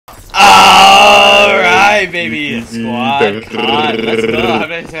Alright, baby. Squad COD.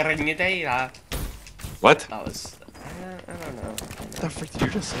 Let's go. What? That was... I don't know. What the frick did you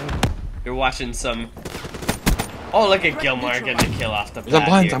just say? You're watching some... Oh, look at Gilmore getting the kill off the bat. I'm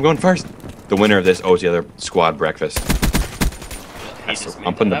blind. I'm going first. The winner of this owes the other squad breakfast.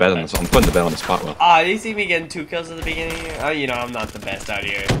 I'm putting the bet on this. I'm putting the bet on the spot. Will. Ah, you see me getting 2 kills at the beginning? Oh, you know I'm not the best out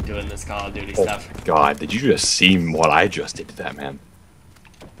here doing this Call of Duty stuff. Oh my God! Did you just see what I just did to that man?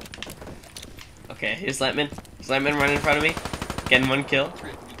 Okay, here's Letman. Is Letman running in front of me? Getting 1 kill.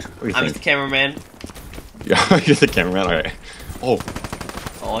 What do you I'm think? the cameraman. Yeah, you're the cameraman. All right. Oh.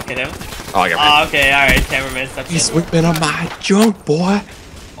 Oh, look at him. Oh, I got. Oh, okay, all right, cameraman. Step He's whipping on my junk, boy.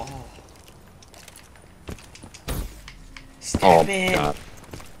 Oh. Oh Step in. God.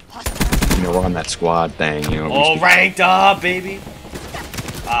 You know we're on that squad thing. You know. Oh, ranked up, baby.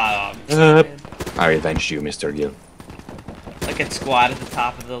 I avenged you, Mr. Gil. Look at squad at the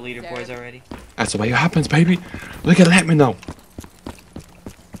top of the leaderboards already. That's the way it happens, baby. Look at Letman though.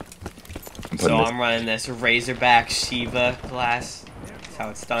 So I'm running this Razorback Shiva class. That's how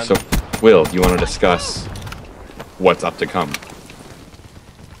it's done. So, Will, you want to discuss what's up to come?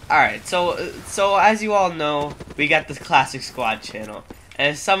 Alright, so as you all know, we got the Classic Squad channel.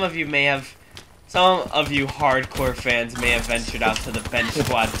 And some of you hardcore fans may have ventured out to the Bench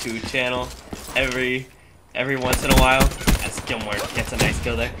Squad 2 channel every once in a while. As Gilmore gets a nice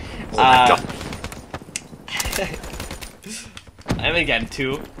kill there. I'm gonna get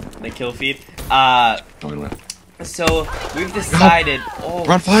 2 in the kill feed. So we've decided. Oh,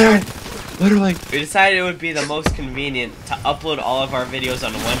 we're on fire! Literally. We decided it would be the most convenient to upload all of our videos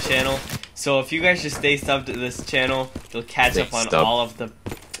on one channel. So if you guys just stay subbed to this channel, you'll catch up on all of the.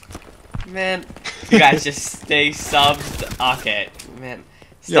 Man, you guys just stay subbed. Okay, man.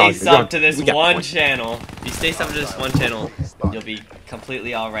 Stay subbed to this one channel. If you stay subbed to this one channel, you'll be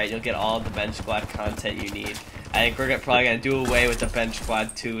completely alright. You'll get all of the Bench Squad content you need. I think we're probably going to do away with the Bench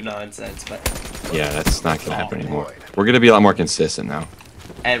Squad 2 nonsense, but... Yeah, that's not going to happen anymore. We're going to be a lot more consistent now.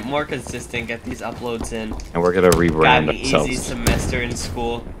 And more consistent, get these uploads in. And we're going to rebrand ourselves. Got an easy semester in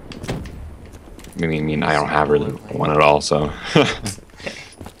school. I mean, I don't have really one at all, so...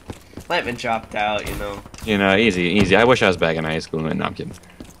 Lightman dropped out, you know. You know, easy. I wish I was back in high school. No, I'm kidding.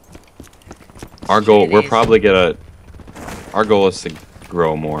 Our goal, our goal is to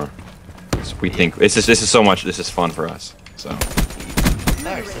grow more. So we think this is fun for us. So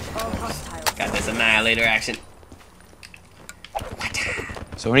got this annihilator action.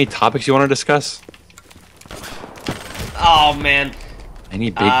 So any topics you want to discuss? Oh man.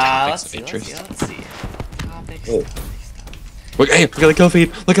 Any big topics of interest? Let's see. Topics. Oh. Look, hey, look at the kill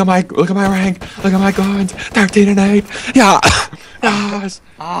feed. Look at my rank. Look at my guns. 13 and 8. Yeah. Yes.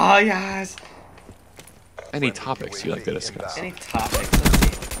 Oh yes. Any topics you'd like to discuss? Any topics? Let's see.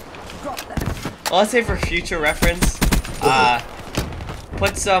 Well, let's say for future reference,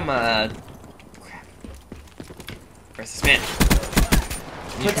 put some crap. Where's this man?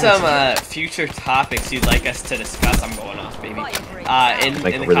 Put some future topics you'd like us to discuss. I'm going off, baby. In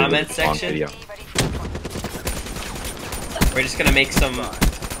the comments section. We're just gonna make some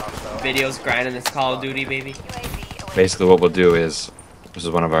videos grinding this Call of Duty, baby. Basically, what we'll do is, this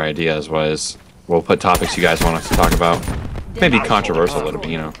is one of our ideas, was we'll put topics you guys want us to talk about. Maybe controversial a little bit,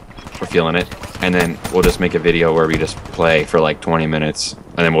 you know. We're feeling it. And then we'll just make a video where we just play for like 20 minutes.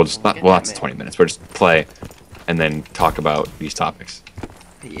 And then we'll just, that's 20 minutes. We'll just play and then talk about these topics.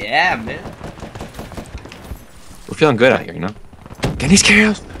 Yeah, man. We're feeling good out here, you know? Get these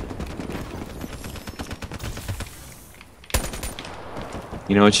kills!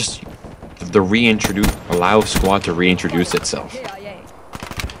 You know, it's just allow squad to reintroduce itself.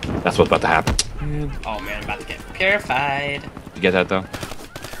 That's what's about to happen. Oh man, I'm about to get purified. You get that though?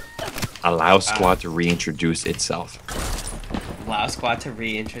 Allow squad to reintroduce itself. Allow squad to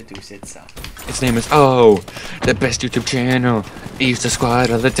reintroduce itself. Its name is the best YouTube channel. I use the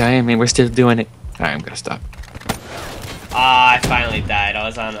squad all the time and we're still doing it. Alright, I'm gonna stop. I finally died. I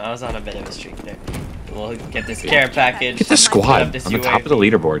was on a bit of a streak there. We'll get this care package. Get the squad on the top of the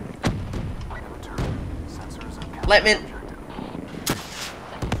leaderboard. Letman.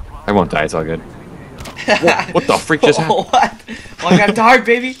 I won't die, it's all good. What the freak just happened? What? Oh, I got dark,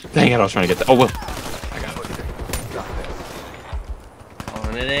 baby. Dang it, I was trying to get that. Oh, well. I got it.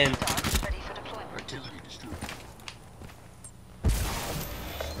 Pulling it in.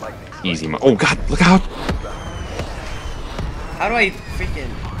 Easy, oh god, look out! How do I freaking...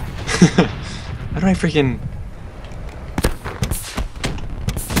 How do I freaking...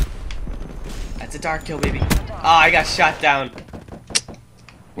 That's a dark kill, baby. Oh, I got shot down.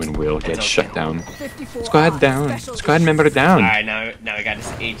 When Will gets shut down. Squad down. Squad member down. Alright, now we got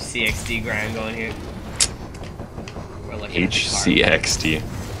this HCXD grind going here. We're looking at the HCXD.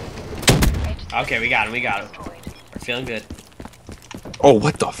 card. Okay, we got him. We're feeling good. Oh,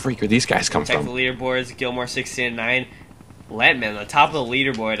 what the freak are these guys come Check from? the leaderboards. Gilmore 69. Lentman on the top of the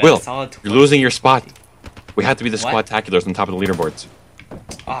leaderboard. Will, solid you're losing your spot. We have to be the squad-taculars on top of the leaderboards.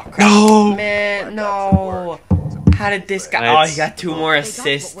 Oh, crap. No! Man, no. How did this guy... Oh, he got 2 more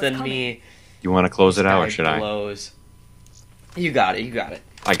assists than me. You want to close it out, or should blows. You got it.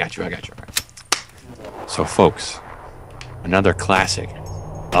 I got you. All right. So, folks, another classic,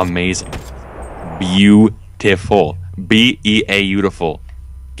 amazing, beautiful, beautiful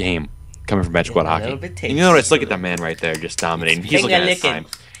game coming from Bench Squad Hockey. And you notice, look at that man right there just dominating. He's looking at his time.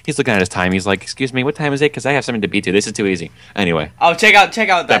 He's looking at his time. He's like, excuse me, what time is it? Because I have something to beat to. This is too easy. Anyway. Oh, check out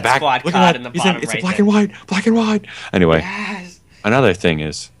that squad COD in the bottom right. It's black and white. Anyway, another thing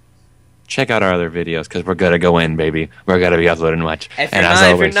is, check out our other videos because we're gonna go in, baby. We're gonna be uploading much. If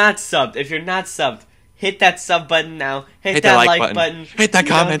you're not subbed, hit that sub button now. Hit that like button. Hit that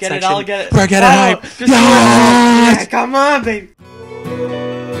comment section. Get it. We're getting hype. Yeah, come on, baby.